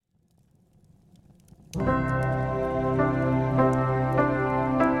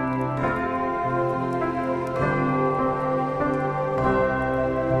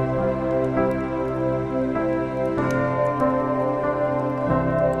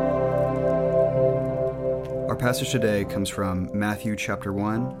passage today comes from Matthew chapter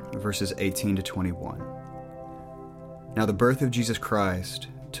 1, verses 18 to 21. Now the birth of Jesus Christ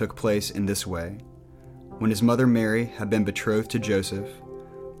took place in this way. When his mother Mary had been betrothed to Joseph,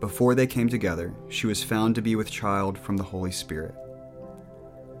 before they came together, she was found to be with child from the Holy Spirit.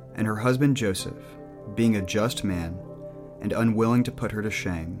 And her husband Joseph, being a just man and unwilling to put her to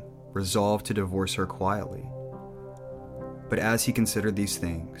shame, resolved to divorce her quietly. But as he considered these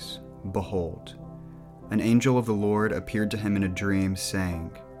things, behold, an angel of the Lord appeared to him in a dream,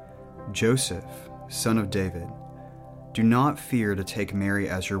 saying, Joseph, son of David, do not fear to take Mary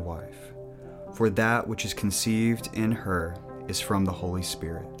as your wife, for that which is conceived in her is from the Holy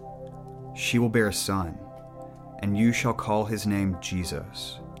Spirit. She will bear a son, and you shall call his name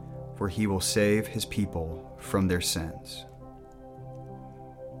Jesus, for he will save his people from their sins.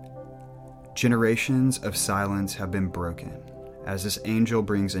 Generations of silence have been broken as this angel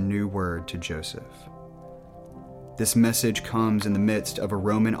brings a new word to Joseph. This message comes in the midst of a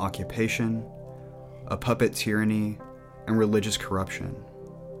Roman occupation, a puppet tyranny, and religious corruption.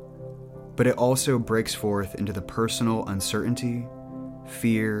 But it also breaks forth into the personal uncertainty,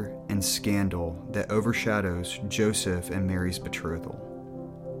 fear, and scandal that overshadows Joseph and Mary's betrothal.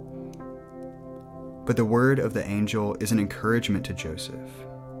 But the word of the angel is an encouragement to Joseph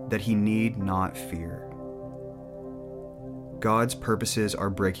that he need not fear. God's purposes are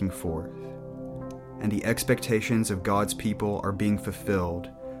breaking forth, and the expectations of God's people are being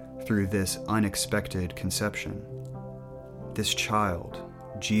fulfilled through this unexpected conception. This child,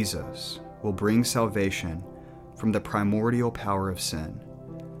 Jesus, will bring salvation from the primordial power of sin,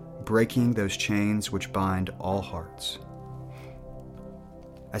 breaking those chains which bind all hearts.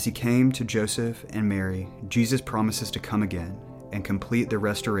 As he came to Joseph and Mary, Jesus promises to come again and complete the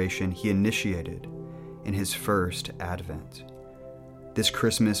restoration he initiated in his first advent. This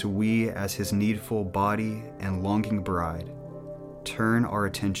Christmas, we, as his needful body and longing bride, turn our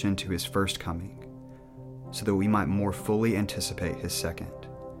attention to his first coming, so that we might more fully anticipate his second.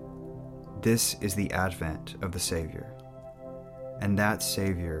 This is the advent of the Savior, and that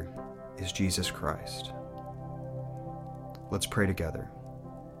Savior is Jesus Christ. Let's pray together.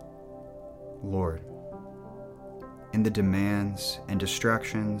 Lord, in the demands and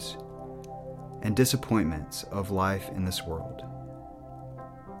distractions and disappointments of life in this world,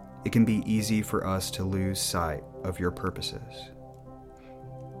 it can be easy for us to lose sight of your purposes.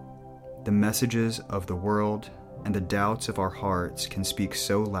 The messages of the world and the doubts of our hearts can speak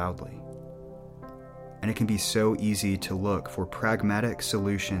so loudly, and it can be so easy to look for pragmatic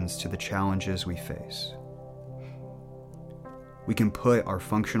solutions to the challenges we face. We can put our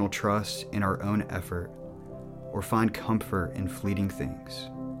functional trust in our own effort or find comfort in fleeting things.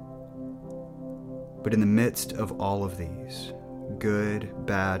 But in the midst of all of these, good,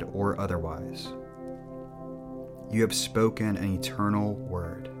 bad, or otherwise, you have spoken an eternal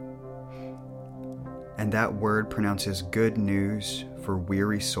word. And that word pronounces good news for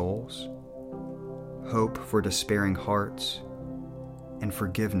weary souls, hope for despairing hearts, and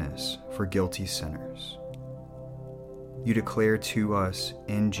forgiveness for guilty sinners. You declare to us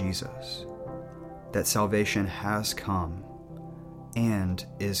in Jesus that salvation has come and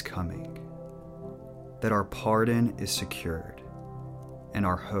is coming, that our pardon is secured, and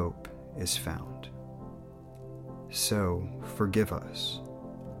our hope is found. So forgive us,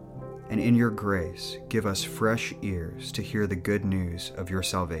 and in your grace give us fresh ears to hear the good news of your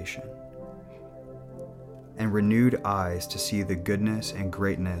salvation, and renewed eyes to see the goodness and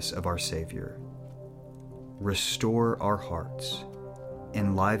greatness of our Savior. Restore our hearts,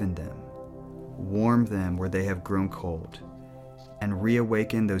 enliven them, warm them where they have grown cold, and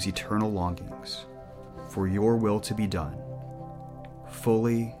reawaken those eternal longings for your will to be done,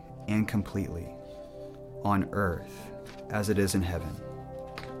 fully and completely, on earth as it is in heaven.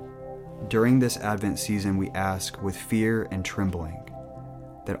 During this Advent season, we ask with fear and trembling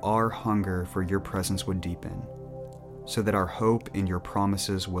that our hunger for your presence would deepen, so that our hope in your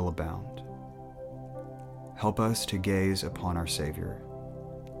promises will abound. Help us to gaze upon our Savior,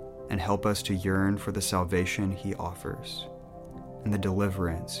 and help us to yearn for the salvation he offers and the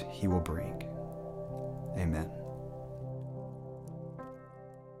deliverance he will bring. Amen.